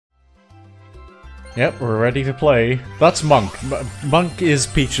Yep, we're ready to play. That's Monk. Monk is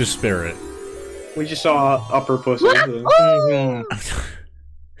Peach's spirit. We just saw upper pussy.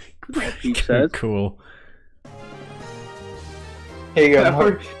 Peach says. Cool. Here you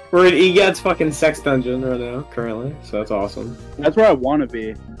go. We're in EGAD's fucking sex dungeon right now, currently, so that's awesome. That's where I want to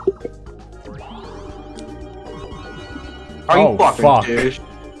be. Are you fucking fuck. serious?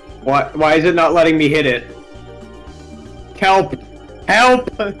 Why is it not letting me hit it? Help! Help!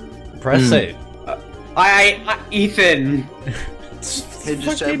 Press it. Ethan! Hey,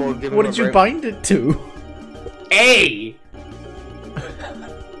 disable, give him What a did you break. bind it to? A!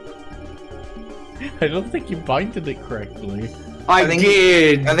 I don't think you binded it correctly. I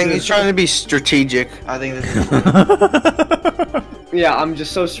did! I think he's trying to be strategic. I think this is... Yeah, I'm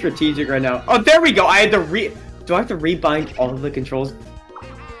just so strategic right now. Oh, there we go! I had to Do I have to rebind all of the controls?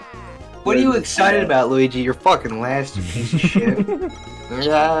 What are you excited about, Luigi? You're fucking last, you piece of shit.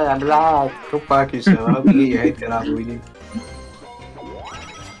 Yeah, I'm loud. Go fuck yourself. I hope you get your head cut off, Luigi.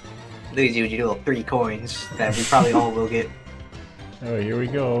 Luigi, would you do little 3 coins that we probably all will get? Oh, here we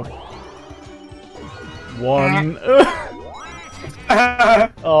go. 1.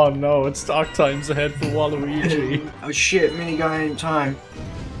 Oh no, it's dark times ahead for Waluigi. Oh shit, minigame time.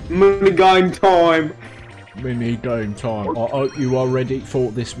 Minigame time! Mini game time. I hope you are ready for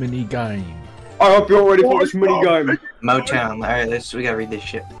this mini game. I hope you're ready for this minigame! Motown. Alright, we gotta read this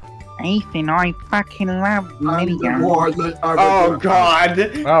shit. Ethan, I fucking love minigames. Oh god!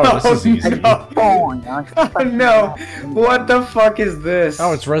 Oh, this is easy. No. Oh no! What the fuck is this?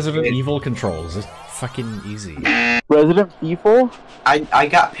 Oh, it's Resident Evil controls. It's fucking easy. Resident Evil? I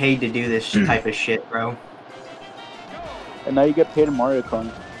got paid to do this type of shit, bro. And now you get paid in Mario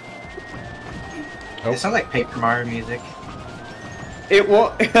Kart. Oh. It sounds like Paper Mario music. It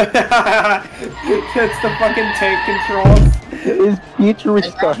will. It's the fucking tank controls. Is Peach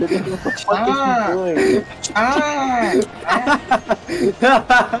restarted? What the fuck is he doing?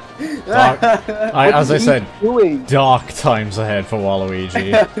 As I said, doing? dark times ahead for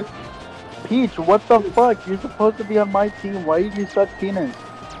Waluigi. Peach, what the fuck? You're supposed to be on my team. Why did you suck penis?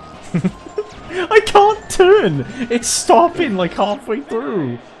 I can't turn! It's stopping like halfway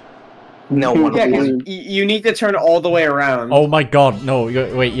through. No one. Yeah, 'cause you need to turn all the way around. Oh my god, no,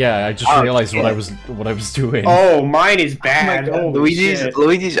 wait, yeah, I just realized what I was doing. Oh, mine is bad. Oh my God.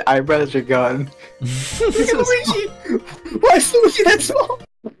 Luigi's eyebrows are gone. Luigi! Why is Luigi that small?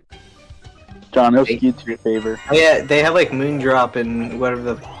 John, it'll skew to your favor. Oh, yeah, they have like Moondrop and whatever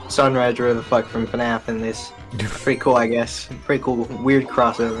the Sunrise or the fuck from FNAF in this. Pretty cool, I guess. Pretty cool, weird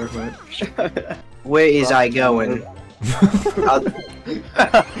crossover. But... Where is I going?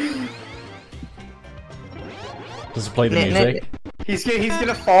 Does it play the music? He's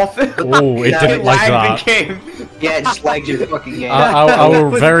gonna fall through. Oh, it didn't like that. The game. Yeah, it just lags your fucking game. Our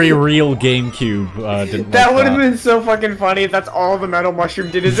very real GameCube didn't That like would have been so fucking funny if that's all the Metal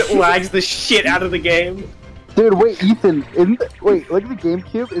Mushroom did is it lags the shit out of the game. Dude, wait, Ethan, wait, look at the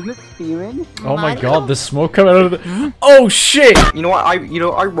GameCube, isn't it steaming? Oh my god, the smoke coming out of the- Oh shit! You know what,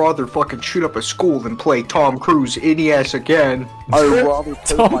 I'd rather fucking shoot up a school than play Tom Cruise NES again. I'd rather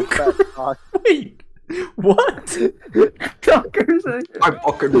play my fat cock. Wait, what? Tom Cruise. I'd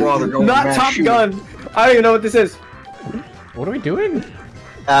fucking rather go Not mass Top shooting. Gun. I don't even know what this is. What are we doing?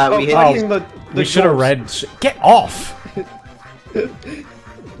 We hit fighting the We should have read- Get off!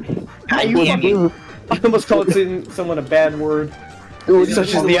 I almost called someone a bad word,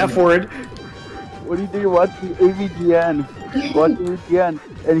 such as the F word. What do you do? You're watching AVGN. Watching AVGN,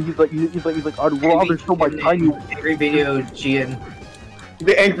 and he's like, I'd rather show my tiny. Angry Video GN.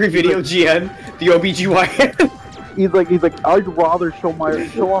 The angry video GN, the OBGYN. He's like, I'd rather show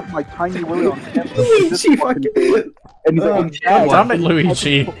off my tiny willy on camera. Luigi fucking. And he's like, Dad, Damn it,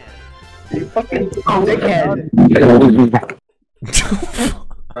 Luigi! You fucking dickhead.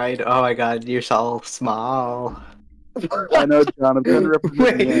 Right, oh my god, you're so small. I know, John, I'm trying to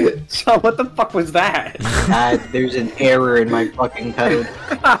represent you. Wait, John, what the fuck was that? There's an error in my fucking code.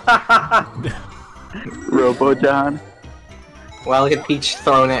 Robo John. Well, look at Peach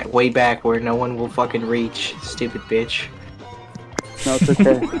throwing it way back where no one will fucking reach. Stupid bitch. No, it's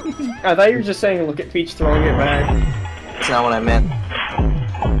okay. I thought you were just saying, look at Peach throwing it back. That's not what I meant.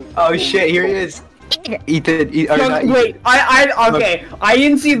 Oh shit, here he is. Ethan, or No, not wait, okay, I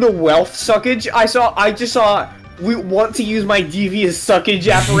didn't see the wealth suckage. I just saw, we want to use my devious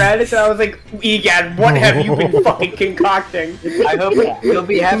suckage apparatus, and I was like, Egad, what have you been fucking concocting? I hope you'll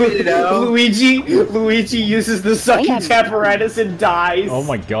be happy to know. Luigi uses the suckage apparatus and dies. Oh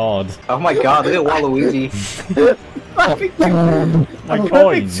my god. Oh my god, look at Waluigi. My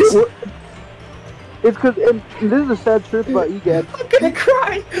coins! It's because, and this is a sad truth about EGAD. I'm gonna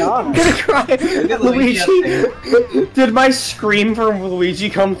cry! I'm gonna cry! Luigi! Did my scream from Luigi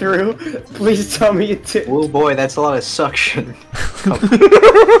come through? Please tell me it did. Oh boy, that's a lot of suction.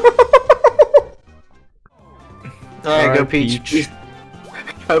 Alright, go Peach.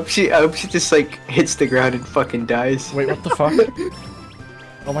 I hope she just like hits the ground and fucking dies. Wait, what the fuck?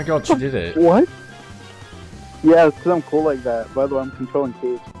 Oh my god, she did it. What? Yeah, it's because I'm cool like that. By the way, I'm controlling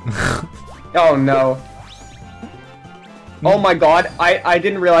Cage. Oh no. Oh my god, I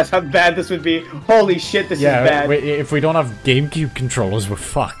didn't realize how bad this would be. Holy shit, this is bad. Wait, if we don't have GameCube controllers, we're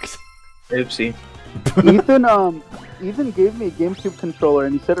fucked. Oopsie. Ethan gave me a GameCube controller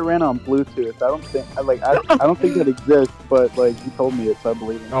and he said it ran on Bluetooth. I don't think that exists, but like he told me it, so I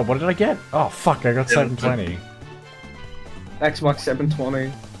believe him. Oh, what did I get? Oh fuck, I got 720. Xbox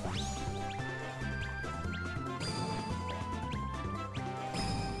 720.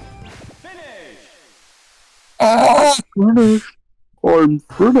 Finished. I'm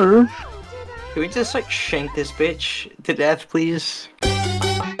finished. Can we just like shank this bitch to death, please?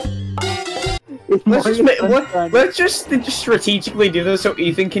 Let's just strategically do this so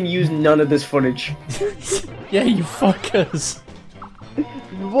Ethan can use none of this footage. Yeah, you fuckers.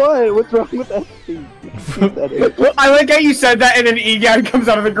 What? What's wrong with that thing? I like how you said that and then EGAD comes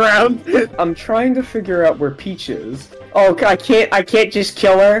out of the ground. I'm trying to figure out where Peach is. Oh, I can't just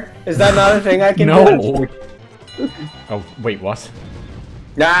kill her? Is that not a thing I can do? No. Oh, wait, what?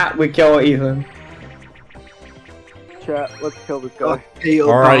 Nah, we kill Ethan. Chat, let's kill this guy.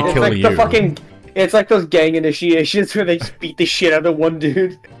 Or I It's kill like you. the fucking... It's like those gang initiations where they just beat the shit out of one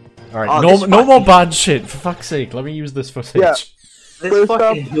dude. Alright, no more bad shit, for fuck's sake, let me use this footage. Yeah. This First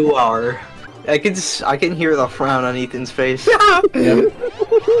fucking hoo-hour. I can hear the frown on Ethan's face. Yep.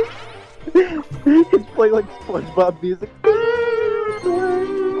 It's playing like SpongeBob music.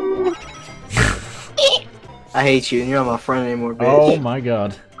 I hate you, and you're not my friend anymore, bitch. Oh my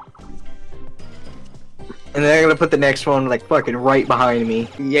god. And they're gonna put the next one like fucking right behind me.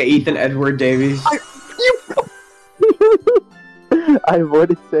 Yeah, Ethan Edward Davies. I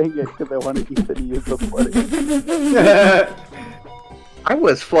avoided saying it because I wanted Ethan to use the footage. I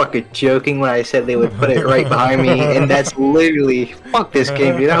was fucking joking when I said they would put it right behind me, and that's literally fuck this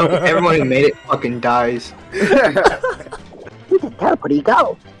game, you know? Everyone who made it fucking dies. Where would he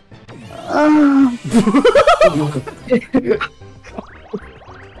go?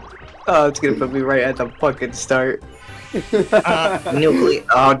 Oh, it's gonna put me right at the fucking start.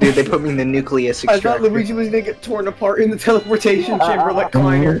 Oh, dude, they put me in the nucleus I extractor. thought Luigi was gonna get torn apart in the teleportation chamber like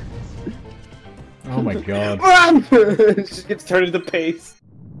Kleiner. Oh my god. Run! It just gets turned into paste.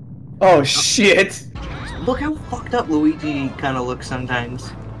 Oh shit! Look how fucked up Luigi kind of looks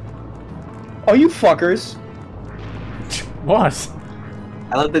sometimes. Oh, you fuckers! What?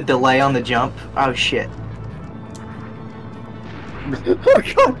 I love the delay on the jump. Oh shit. Oh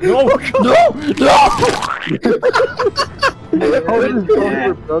god! No! Oh, god. No! Oh, this is going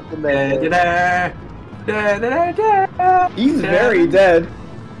for broken there. He's very dead.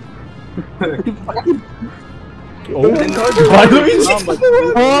 Oh, why Luigi?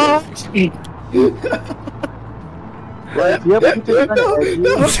 Yep,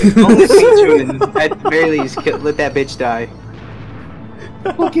 Only thing to, at the very least, let that bitch die.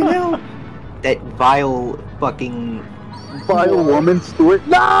 Fucking hell! That vile fucking... vile woman, Stuart.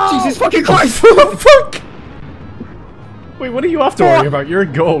 No! Jesus fucking Christ! Fuck! Wait, what do you have to worry about? You're a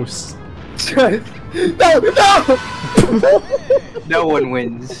ghost. No! No! No one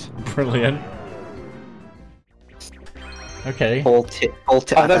wins. Brilliant. Okay. Full tit. Oh,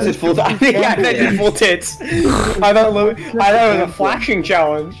 that's his full time. Yeah, that did full tits. I thought it was a flashing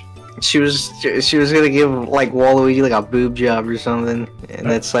challenge. She was gonna give like Waluigi like a boob job or something, and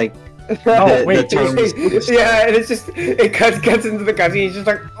that's like. Oh wait. The term is Yeah, and it's just it cuts into the cutscene. He's just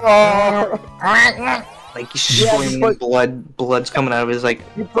like, oh. like he's screaming, blood's coming out of his like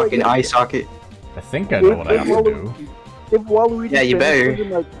fucking eye socket. I think I know what I have to do. If Waluigi, Yeah, you better.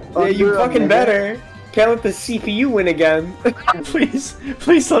 Like, Yeah, you fucking better. Can't let the CPU win again. Please,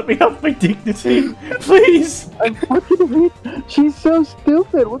 please let me have my dignity. Please. She's so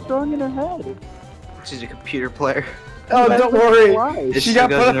stupid. What's wrong in her head? She's a computer player. Oh, That's don't worry. why. She got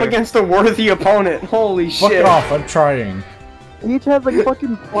put up against a worthy opponent. Holy Fuck shit. it off, I'm trying. Each has like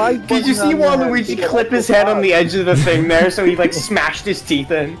fucking 5 Did you see Waluigi clip his head on the edge of the thing there so he like smashed his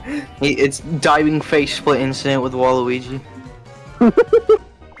teeth in? It's diving face split incident with Waluigi.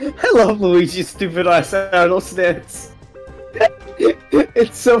 I love Luigi's stupid ass idle stance.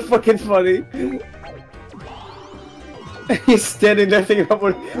 It's so fucking funny. He's standing there thinking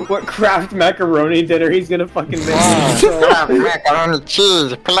about what Kraft macaroni dinner he's gonna fucking make. Macaroni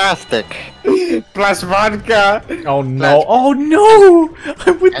cheese, plastic. Plus vodka. Oh no! Oh no!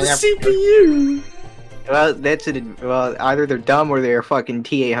 I'm with the CPU. Well, well, either they're dumb or they're fucking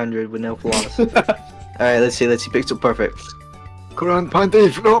T800 with no flaws. Alright, let's see, Pixel Perfect. Quran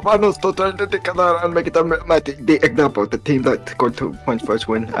Panty, no manos totalmente cada and make it the example, the team that scored 2 points first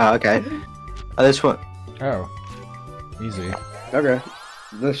win. Okay. This one. Oh. Easy. Okay.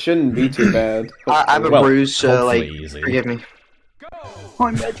 This shouldn't be too bad. I have a bruise, so like, easy. forgive me.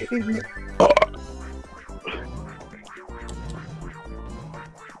 I'm magic.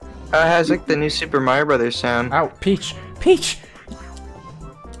 It has like the new Super Mario Brothers sound. Ow, Peach! Peach!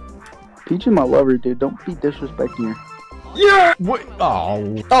 Peach is my lover, dude. Don't be disrespecting her. Yeah! What?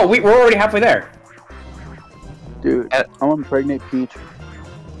 Oh. Oh, we're already halfway there. Dude, I'm impregnate Peach.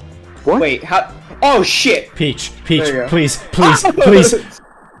 What? Wait, how? Oh shit! Peach, There you go. please, please.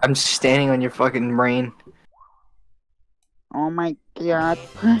 I'm standing on your fucking brain. Oh my god.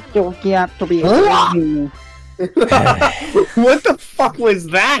 You got to be crazy. What the fuck was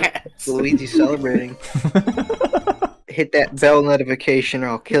that? Luigi celebrating. Hit that bell notification or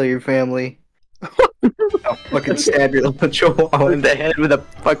I'll kill your family. I'll fucking stab your little chihuahua in the head with a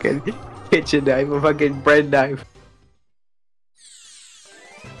fucking kitchen knife, a fucking bread knife.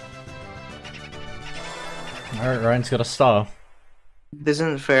 Alright, Ryan's got a star. This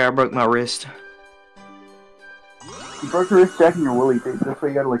isn't fair, I broke my wrist. You broke your wrist jacking your willy, dude. That's why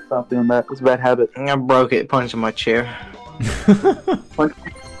you gotta like stop doing that. It's a bad habit. I broke it punching my chair.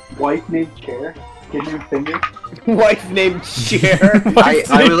 Wife named Chair. Kid named Finger. Wife named Cher.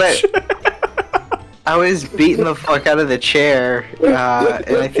 I was beating the fuck out of the chair, and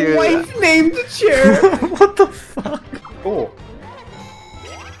I threw Wife named Cher. What the fuck? Cool.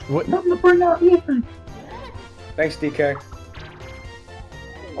 What? Nothing to bring out Ethan. Thanks, DK.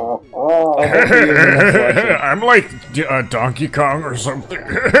 I'm like Donkey Kong or something.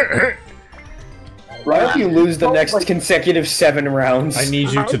 Right if you lose the next consecutive 7 rounds. I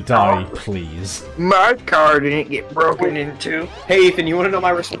need you to die, please. my car didn't get broken into. Hey Ethan, you wanna know my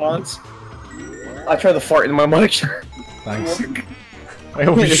response? I tried to fart in my monitor. Thanks. I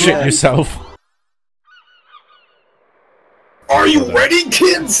hope you shit yourself. Are you ready,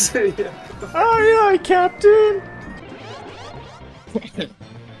 kids? Aye, aye, Captain.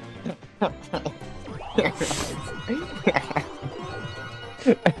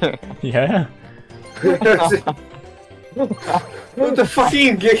 Yeah. What the fuck are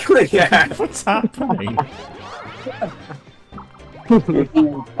you giggling at? What's happening?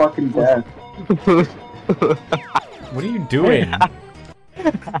 You're fucking dead. What are you doing?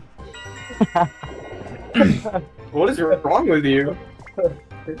 What is wrong with you?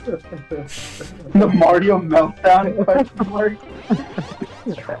 The Mario meltdown question mark.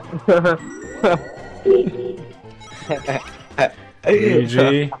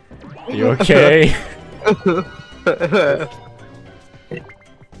 Luigi, you okay?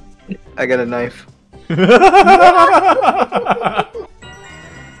 I got a knife.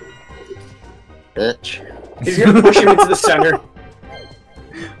 Bitch. He's gonna push him into the center.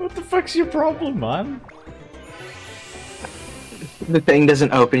 What the fuck's your problem, man? The thing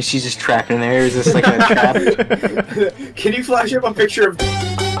doesn't open, she's just trapped in there. Is this like a trap? Can you flash up a picture of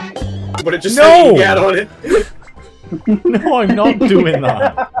but it just No! said EGAD on it? No, I'm not doing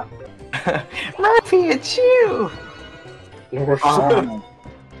that. Murphy, it's you! Oh,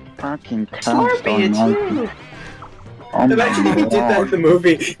 fucking Murphy, it's you! Oh my Imagine if he did that in god. the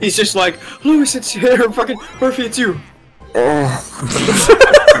movie. He's just like, Lewis, it's here, fucking Murphy, it's you.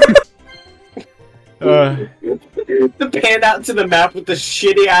 The pan out to the map with the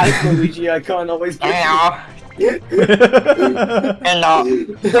shitty ass Luigi icon always gets Hello.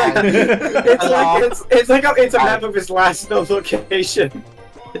 it's a map of his last known location.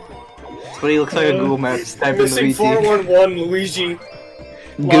 That's what he looks like on Google Maps. Type in Missing Luigi. 411 Luigi.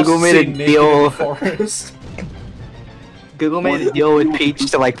 Google Lost made a scene naked deal. in the forest. Google made a deal with Peach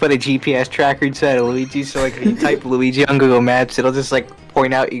to like put a GPS tracker inside of Luigi, so like if you type Luigi on Google Maps, it'll just like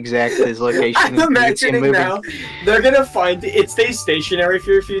point out exactly his location. I'm imagining now, they're gonna find it stays stationary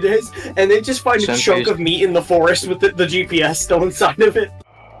for a few days, and they just find a chunk of meat in the forest with the GPS still inside of it.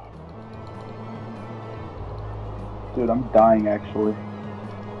 Dude, I'm dying actually.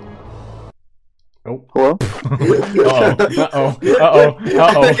 Oh. Hello? Uh-oh. Uh-oh.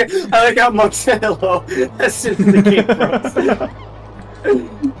 Uh-oh. I like how Monk said hello as soon as the game froze.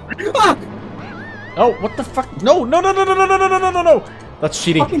 Ah! Oh, what the fuck? No, no, no, no, no, no, no, no, no, no, no, no! That's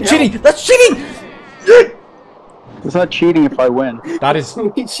cheating. Fucking Cheating! hell. That's cheating! It's not cheating if I win. That is...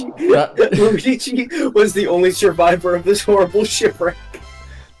 Luigi was the only survivor of this horrible shipwreck.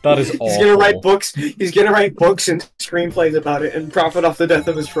 That is awful. He's gonna write books. He's gonna write books and screenplays about it and profit off the death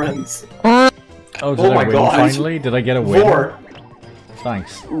of his friends. Oh, did Oh I my win God. finally? Did I get a win? Vor.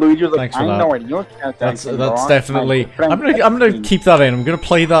 Thanks. Luigi was like, Thanks for I that. know what you're That's definitely. I'm gonna keep that in. I'm gonna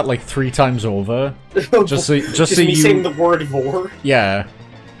play that like 3 times over. Just so me you. saying the word vor. Yeah.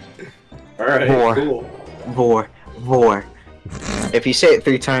 All right. Vor. Cool. Vor. If you say it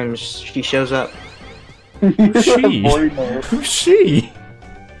 3 times, she shows up. Who's she? Who's she?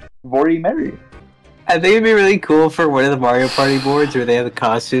 Vori Mary. I think it'd be really cool for one of the Mario Party boards where they have the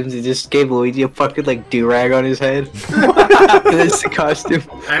costumes. They just gave Luigi a fucking like do-rag on his head. That's the costume.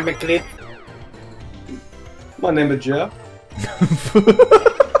 I'm a clip. My name is Jeff.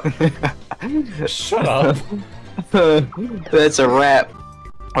 Shut up. That's a wrap.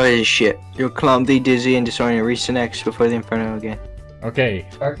 What is shit? You're clumsy, dizzy, and disoriented. Reach the next before the Inferno again. Okay.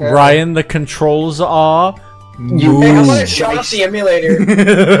 Ryan, the controls are. Move. Hey, how about I shut off the emulator?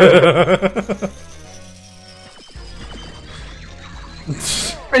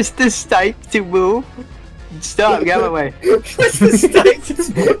 Press the stick to move. Stop, get out of my way. Press the stick.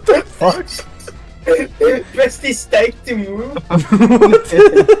 What the fuck? Press the stick to move.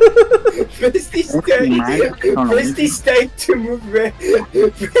 Press the stick. Press the stick to move.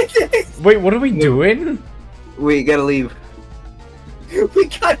 Wait, what are we doing? We gotta leave. We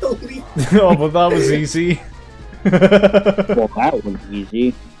gotta leave. Oh, but that was easy. Well, that was easy.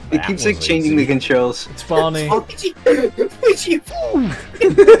 It That keeps was like changing easy. the controls. It's Barney.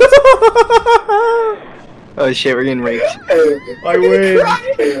 Oh shit, we're getting raped. I win.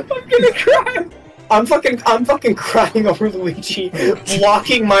 I'm gonna cry. I'm fucking crying over Luigi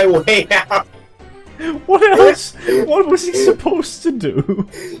blocking my way out. What else? What was he supposed to do?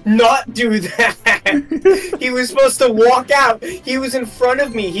 Not do that. He was supposed to walk out. He was in front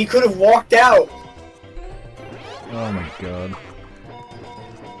of me. He could have walked out. Oh my god.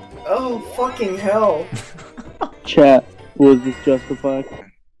 Oh fucking hell. Chat, was this justified?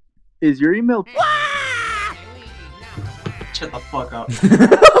 Is your email? Shut the fuck up.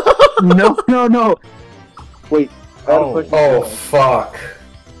 No. Wait. I had a question. Oh fuck.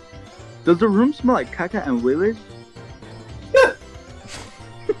 Does the room smell like caca and wheelers? I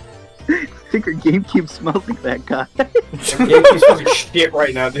think our GameCube smells like that guy. GameCube's fucking shit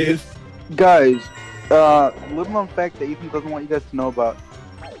right now, dude. Guys, little known fact that Ethan doesn't want you guys to know about.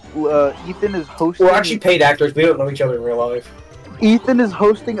 Ethan is hosting. We're actually paid actors. We don't know each other in real life. Ethan is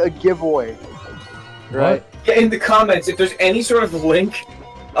hosting a giveaway. Right. Yeah, in the comments, if there's any sort of link,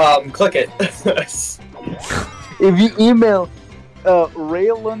 click it. If you email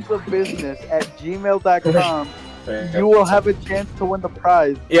raylunzabusiness@gmail.com, you will have a chance to win the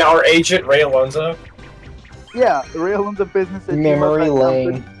prize. Yeah, our agent Ray Alonso. Yeah, raylunzabusiness@gmail.com. Memory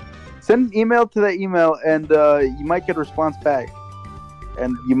lane. Send an email to that email, and you might get a response back.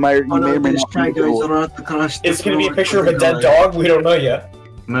 And you may or may not. It's gonna be a picture of a dead dog. We don't know yet.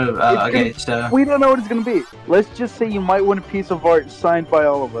 Move. Okay, so We don't know what it's gonna be. Let's just say you might win a piece of art signed by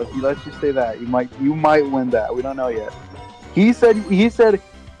all of us. Let's just say that you might win that. We don't know yet. He said,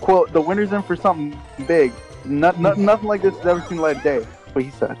 quote, the winner's in for something big. Nothing like this has ever seen the light of day. That's what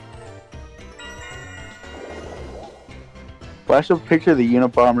he said. Flash a picture of the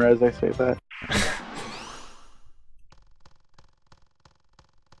Unabomber as I say that.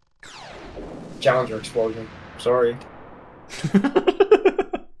 Challenger explosion. Sorry.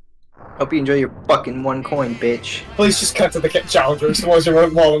 hope you enjoy your fucking 1 coin, bitch. Please just cut to the Challenger explosion while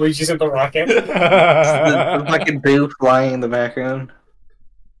Waluigi's in the rocket. the fucking boo flying in the background.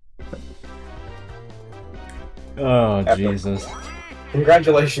 Oh, Jesus.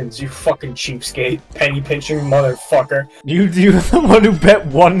 Congratulations, you fucking cheapskate, penny pinching motherfucker. You're the one who bet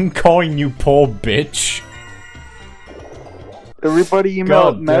 1 coin, you poor bitch. Everybody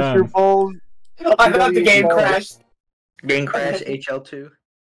email God Master damn. Balls. I thought the game crashed. Game crash HL2.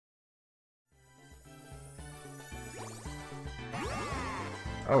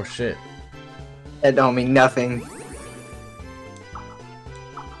 Oh shit. That don't mean nothing.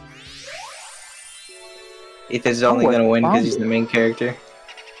 Ethan's only gonna win because he's the main character.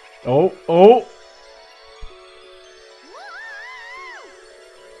 Oh, oh!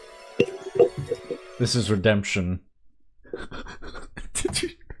 This is redemption. Did you...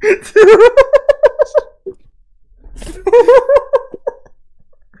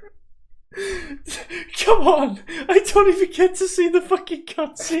 Come on! I don't even get to see the fucking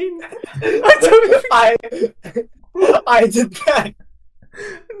cutscene! I don't even... I did that!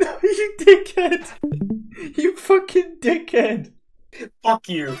 No, you dickhead! You fucking dickhead! Fuck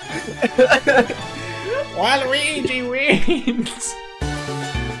you. Waluigi wins!